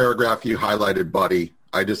previous paragraph you highlighted, Buddy,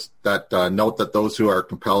 note that those who are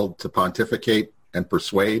compelled to pontificate and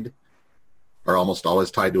persuade are almost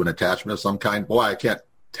always tied to an attachment of some kind. Boy, I can't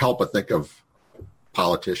help but think of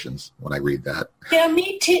politicians when I read that. Yeah,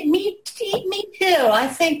 me too. I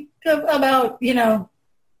think about,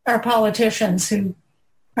 our politicians who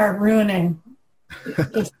are ruining,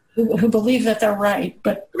 who believe that they're right.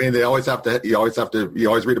 But I mean, you always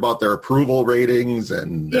read about their approval ratings,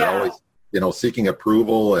 and they're always, seeking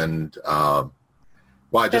approval. And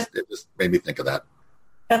it just made me think of that.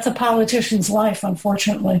 That's a politician's life,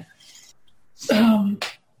 unfortunately.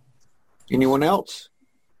 Anyone else?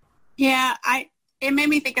 Yeah, it made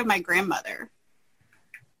me think of my grandmother.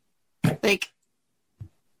 Like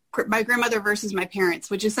my grandmother versus my parents,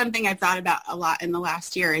 which is something I've thought about a lot in the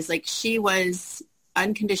last year, is like she was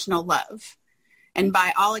unconditional love. And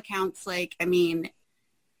by all accounts,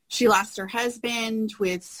 she lost her husband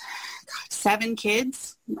with 7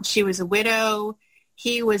 kids. She was a widow.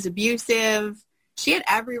 He was abusive. She had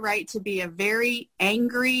every right to be a very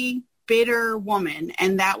angry, bitter woman,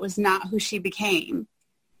 and that was not who she became.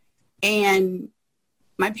 And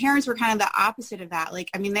my parents were kind of the opposite of that.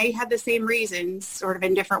 They had the same reasons, sort of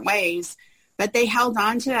in different ways, but they held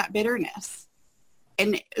on to that bitterness.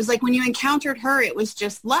 And it was like when you encountered her, it was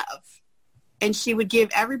just love. and she would give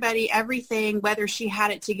everybody everything, whether she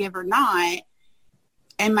had it to give or not.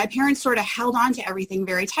 And my parents sort of held on to everything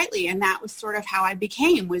very tightly. And that was sort of how I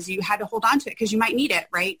became, was you had to hold on to it because you might need it,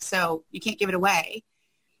 right? So you can't give it away.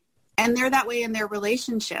 And they're that way in their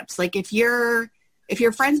relationships. Like if you're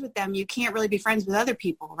friends with them, you can't really be friends with other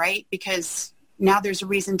people, right? Because now there's a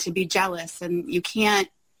reason to be jealous, and you can't,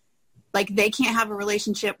 like, they can't have a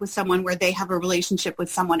relationship with someone where they have a relationship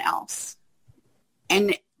with someone else.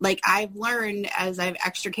 And like, I've learned as I've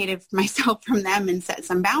extricated myself from them and set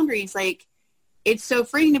some boundaries, like, it's so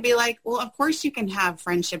freeing to be like, well, of course you can have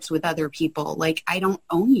friendships with other people. Like, I don't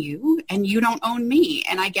own you and you don't own me.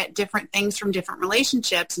 And I get different things from different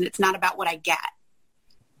relationships, and it's not about what I get.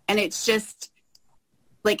 And it's just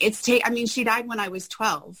like, she died when I was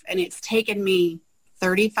 12, and it's taken me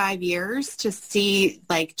 35 years to see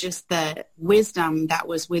like just the wisdom that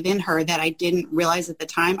was within her that I didn't realize at the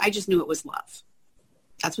time. I just knew it was love.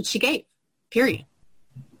 That's what she gave, period.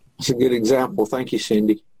 It's a good example. Thank you,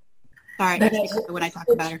 Cindy. Sorry, when I talk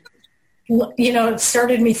about her. You know, it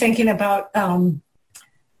started me thinking about,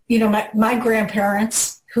 my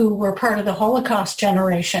grandparents who were part of the Holocaust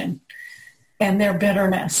generation and their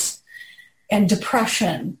bitterness and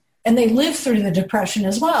depression. And they lived through the depression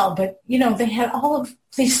as well. But, you know, they had all of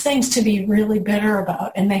these things to be really bitter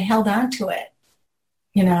about, and they held on to it,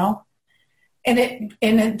 you know. And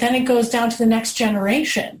then it goes down to the next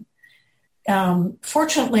generation.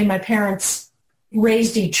 Fortunately, my parents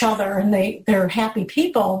raised each other, and they're happy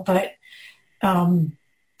people. But,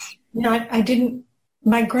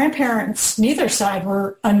 my grandparents, neither side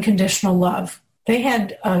were unconditional love. They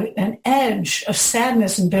had an edge of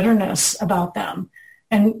sadness and bitterness about them,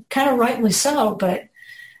 and kind of rightly so. But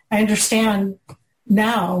I understand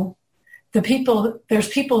now there's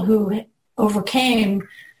people who overcame,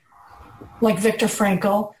 like Viktor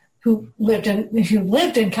Frankl, who lived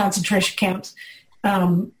in concentration camps.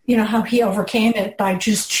 How he overcame it by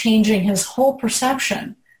just changing his whole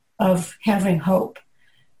perception of having hope.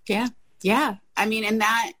 Yeah. Yeah. I mean, and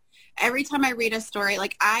that every time I read a story,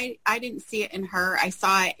 like I didn't see it in her. I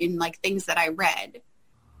saw it in like things that I read.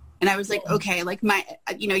 And I was like, okay, like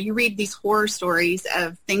you read these horror stories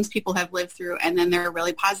of things people have lived through, and then they're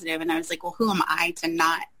really positive. And I was like, well, who am I to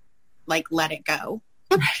not like let it go?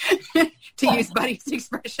 To use Buddy's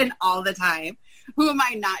expression all the time. Who am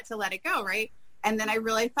I not to let it go, right? And then I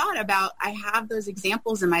really thought about, I have those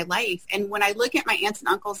examples in my life. And when I look at my aunts and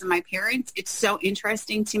uncles and my parents, it's so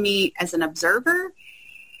interesting to me as an observer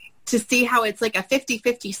to see how it's like a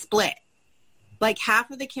 50-50 split. Like half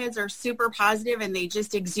of the kids are super positive and they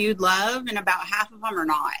just exude love, and about half of them are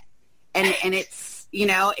not. And it's,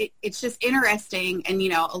 it's just interesting. And,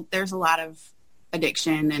 there's a lot of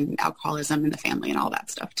addiction and alcoholism in the family and all that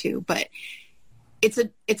stuff too. But it's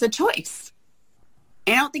a choice.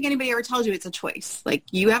 And I don't think anybody ever tells you it's a choice. Like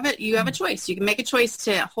you have a choice. You can make a choice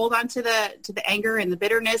to hold on to the anger and the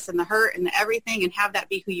bitterness and the hurt and the everything and have that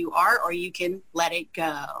be who you are, or you can let it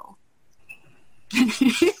go.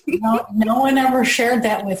 No one ever shared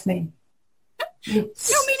that with me. No,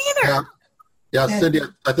 me neither. Yeah, Cindy,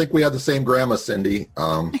 I think we had the same grandma, Cindy.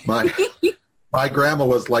 My grandma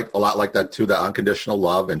was like a lot like that too, that unconditional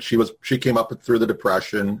love. And she came up through the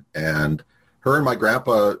Depression, and her and my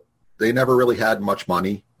grandpa, they never really had much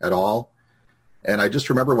money at all. And I just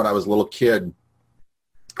remember when I was a little kid,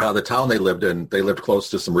 the town they lived close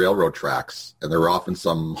to some railroad tracks, and there were often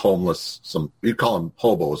some homeless, you'd call them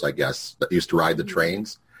hobos, I guess, that used to ride the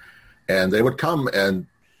trains. And they would come and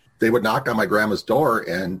they would knock on my grandma's door,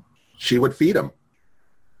 and she would feed them.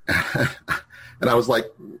 And I was like,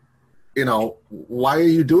 why are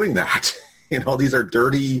you doing that? These are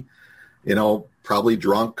dirty, probably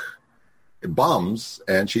drunk bums.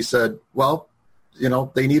 And she said, well,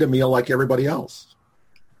 they need a meal like everybody else.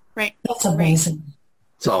 Right. That's amazing.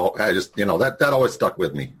 So I just, that always stuck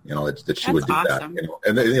with me, that she would do awesome. that.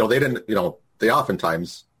 And they didn't, they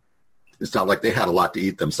oftentimes, it's not like they had a lot to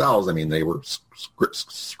eat themselves. I mean, they were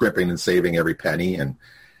scrimping and saving every penny, and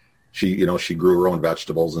she grew her own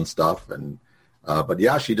vegetables and stuff. And, but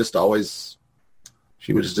yeah, she would just always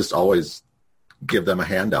give them a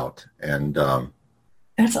handout. And,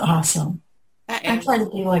 that's awesome. I try to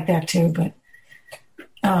be like that too, but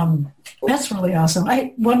that's really awesome.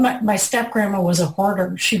 My step grandma was a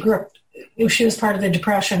hoarder. She was part of the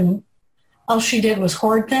Depression. All she did was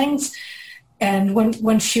hoard things. And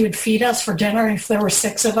when she would feed us for dinner, if there were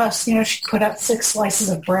 6 of us, she'd put out 6 slices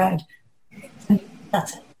of bread. And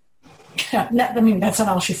that's it. That's not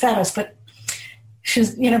all she fed us, but she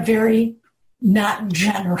was, very not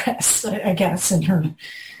generous, I guess, in her.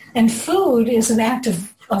 And food is an act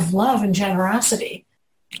of love and generosity.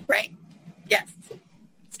 Right. Yes.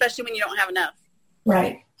 especially when you don't have enough.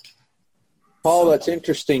 Right. Paul, that's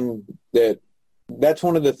interesting that's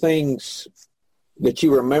one of the things that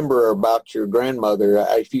you remember about your grandmother.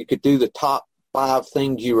 If you could do the top 5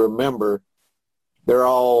 things you remember, they're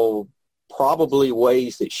all probably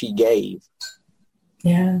ways that she gave.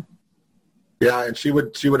 Yeah. Yeah, and she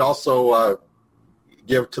would also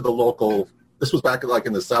give to the local. This was back like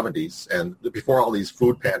in the 70s, and before all these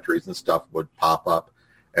food pantries and stuff would pop up.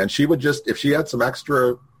 And she would just, if she had some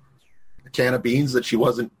extra can of beans that she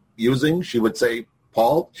wasn't using, she would say,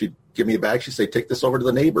 Paul, she'd give me a bag. She'd say, take this over to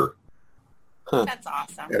the neighbor. Huh. That's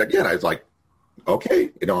awesome. And again, I was like,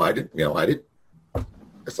 okay, I didn't.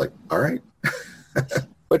 It's like, all right.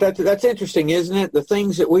 But that's interesting, isn't it? The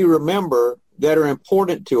things that we remember that are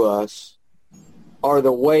important to us are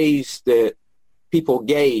the ways that people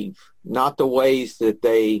gave, not the ways that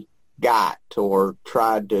they got or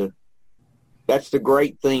tried to. That's the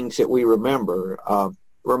great things that we remember.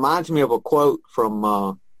 Reminds me of a quote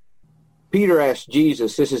from Peter asked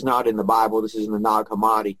Jesus. This is not in the Bible. This is in the Nag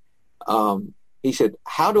Hammadi. He said,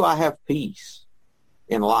 how do I have peace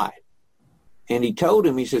in life? And he told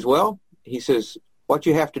him, he says, what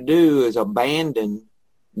you have to do is abandon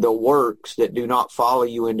the works that do not follow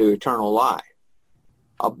you into eternal life.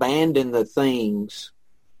 Abandon the things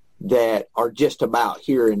that are just about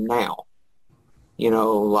here and now.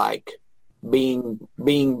 Like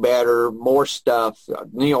being better, more stuff,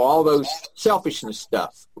 all those selfishness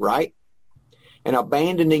stuff, right? And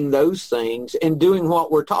abandoning those things and doing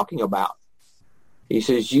what we're talking about. He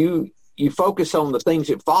says, you focus on the things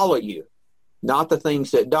that follow you, not the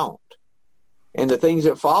things that don't. And the things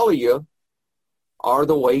that follow you are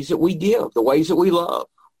the ways that we give, the ways that we love.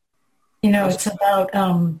 It's about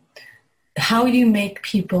how you make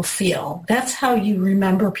people feel. That's how you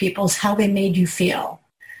remember people, is how they made you feel.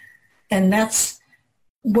 And that's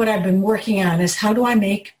what I've been working on, is how do I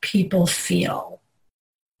make people feel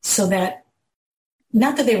so that,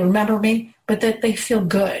 not that they remember me, but that they feel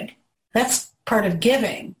good. That's part of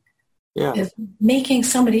giving, is making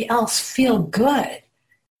somebody else feel good.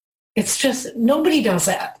 It's just, nobody does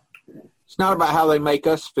that. It's not about how they make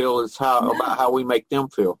us feel. It's about how we make them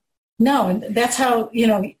feel. No, and that's how,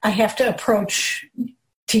 I have to approach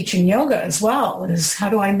teaching yoga as well, is how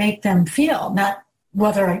do I make them feel, not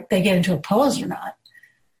whether they get into a pose or not.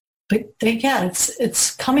 But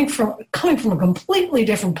it's coming from a completely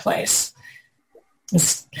different place.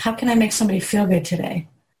 It's how can I make somebody feel good today?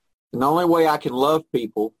 And the only way I can love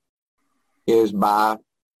people is by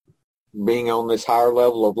being on this higher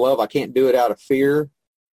level of love. I can't do it out of fear.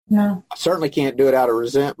 No. I certainly can't do it out of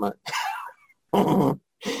resentment.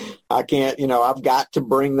 I can't, I've got to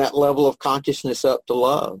bring that level of consciousness up to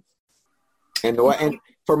love. And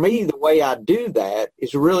for me, the way I do that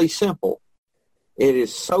is really simple. It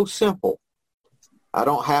is so simple. I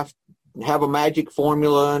don't have a magic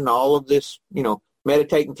formula and all of this,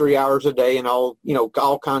 meditating 3 hours a day and all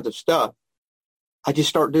kinds of stuff. I just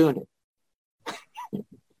start doing it.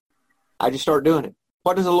 I just start doing it.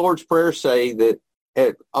 What does the Lord's Prayer say that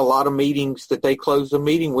at a lot of meetings that they close the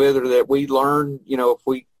meeting with, or that we learn, if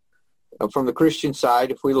we, from the Christian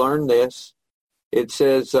side, if we learn this, it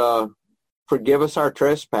says, forgive us our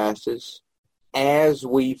trespasses as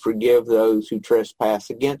we forgive those who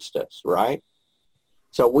trespass against us, right?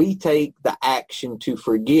 So we take the action to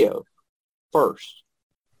forgive first.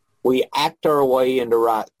 We act our way into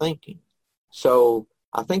right thinking. So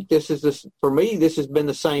I think for me, this has been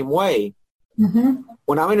the same way. Mm-hmm.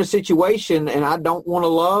 When I'm in a situation and I don't want to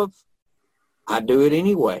love, I do it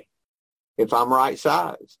anyway, if I'm right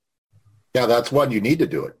sized. Yeah, that's when you need to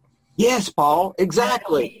do it. Yes, Paul,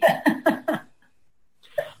 exactly.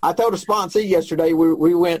 I told a sponsee yesterday,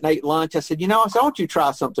 we went and ate lunch. I said, I want you to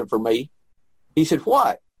try something for me. He said,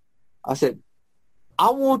 what? I said,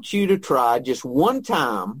 I want you to try just one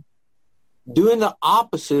time doing the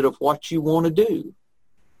opposite of what you want to do.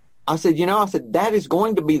 I said, that is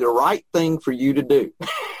going to be the right thing for you to do.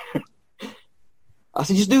 I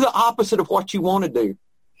said, just do the opposite of what you want to do.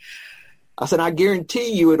 I said, I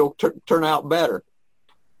guarantee you it'll turn out better.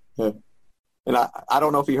 And I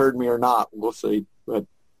don't know if he heard me or not. We'll see.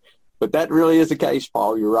 But that really is the case,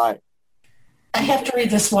 Paul. You're right. I have to read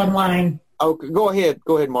this one line. Oh, go ahead.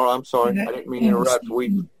 Go ahead, Marla. I'm sorry. I didn't mean to interrupt.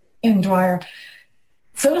 In Dwyer.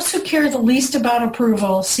 Those who care the least about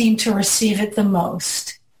approval seem to receive it the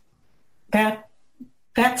most.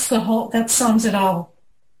 That's the whole, that sums it all,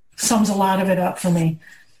 sums a lot of it up for me.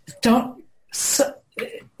 The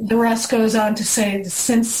rest goes on to say,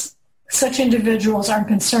 since such individuals aren't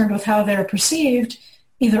concerned with how they're perceived,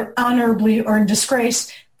 either honorably or in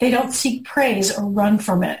disgrace, they don't seek praise or run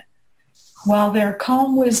from it. While their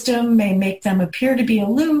calm wisdom may make them appear to be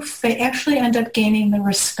aloof, they actually end up gaining the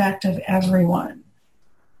respect of everyone.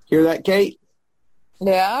 Hear that, Kate?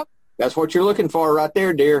 Yeah. That's what you're looking for right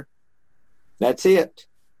there, dear. That's it.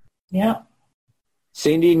 Yeah.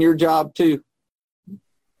 Cindy, and your job too.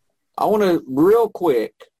 I want to, real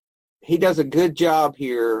quick, he does a good job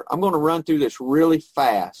here. I'm going to run through this really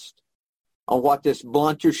fast on what this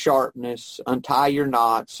blunt your sharpness, untie your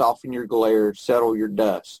knots, soften your glare, settle your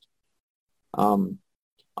dust. On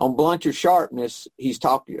blunt your sharpness, he's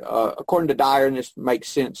talking, according to Dyer, and this makes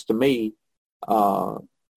sense to me,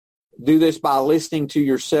 do this by listening to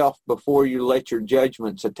yourself before you let your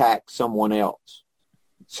judgments attack someone else.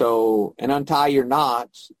 So, and untie your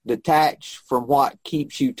knots, detach from what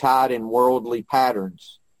keeps you tied in worldly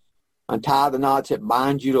patterns. Untie the knots that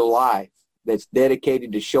bind you to life, that's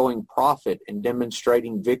dedicated to showing profit and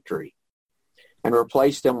demonstrating victory, and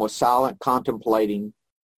replace them with silent contemplating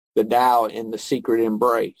the Tao in the secret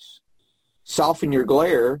embrace. Soften your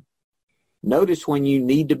glare. Notice when you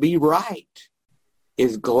need to be right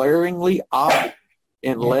is glaringly obvious,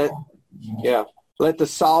 and let the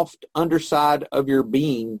soft underside of your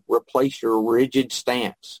being replace your rigid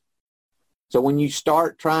stance. So when you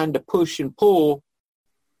start trying to push and pull,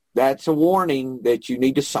 that's a warning that you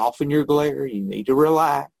need to soften your glare. You need to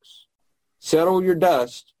relax. Settle your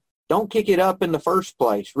dust. Don't kick it up in the first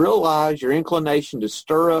place. Realize your inclination to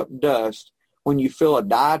stir up dust when you feel a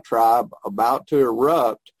diatribe about to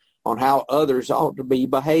erupt on how others ought to be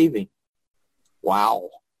behaving. Wow.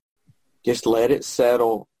 Just let it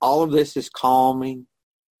settle. All of this is calming,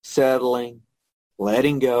 settling,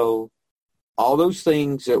 letting go, all those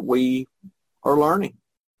things that we are learning.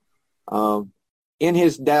 In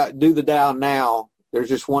his Do the Tao Now, there's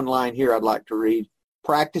just one line here I'd like to read.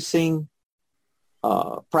 Practicing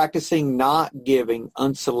not giving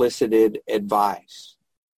unsolicited advice.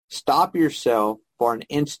 Stop yourself for an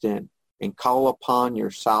instant and call upon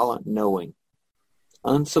your silent knowing.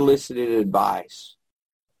 Unsolicited advice.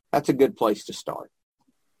 That's a good place to start.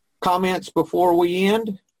 Comments before we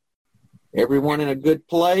end? Everyone in a good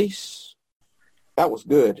place? That was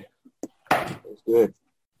good. That was good.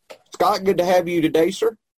 Scott, good to have you today,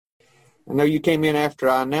 sir. I know you came in after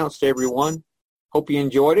I announced everyone. Hope you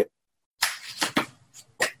enjoyed it.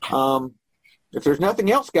 If there's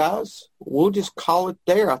nothing else, guys, we'll just call it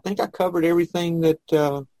there. I think I covered everything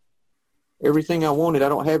everything I wanted. I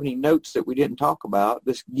don't have any notes that we didn't talk about.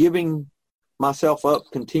 This giving myself up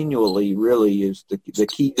continually really is the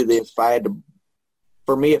key to this. If I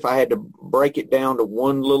had to break it down to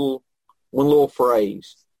one little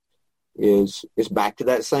phrase, is back to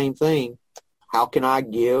that same thing. How can I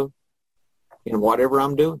give in whatever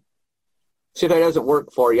I'm doing? See if that doesn't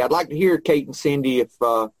work for you. I'd like to hear, Kate and Cindy,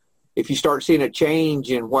 if you start seeing a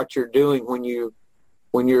change in what you're doing when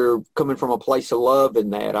you're coming from a place of love in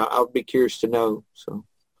that. I would be curious to know. So,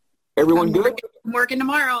 everyone good? I'm working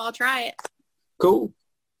tomorrow. I'll try it. Cool.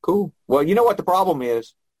 Well, you know what the problem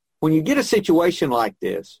is? When you get a situation like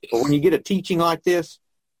this, or when you get a teaching like this,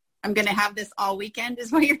 I'm going to have this all weekend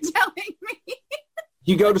is what you're telling me.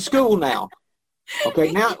 You go to school now.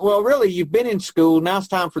 Okay, now, well, really, you've been in school. Now it's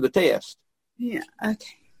time for the test. Yeah,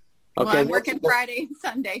 okay. Well, I'm working Friday and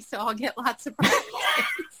Sunday, so I'll get lots of practice.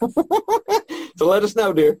 So let us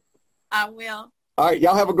know, dear. I will. All right,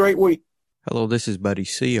 y'all have a great week. Hello, this is Buddy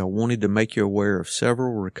C. I wanted to make you aware of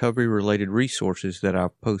several recovery-related resources that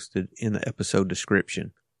I've posted in the episode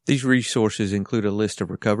description. These resources include a list of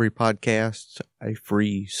recovery podcasts, a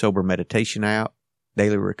free sober meditation app,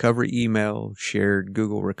 daily recovery email, shared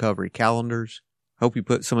Google recovery calendars. Hope you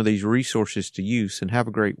put some of these resources to use and have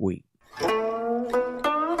a great week.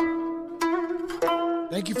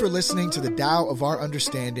 Thank you for listening to the Tao of Our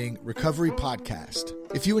Understanding Recovery Podcast.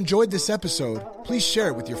 If you enjoyed this episode, please share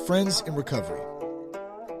it with your friends in recovery.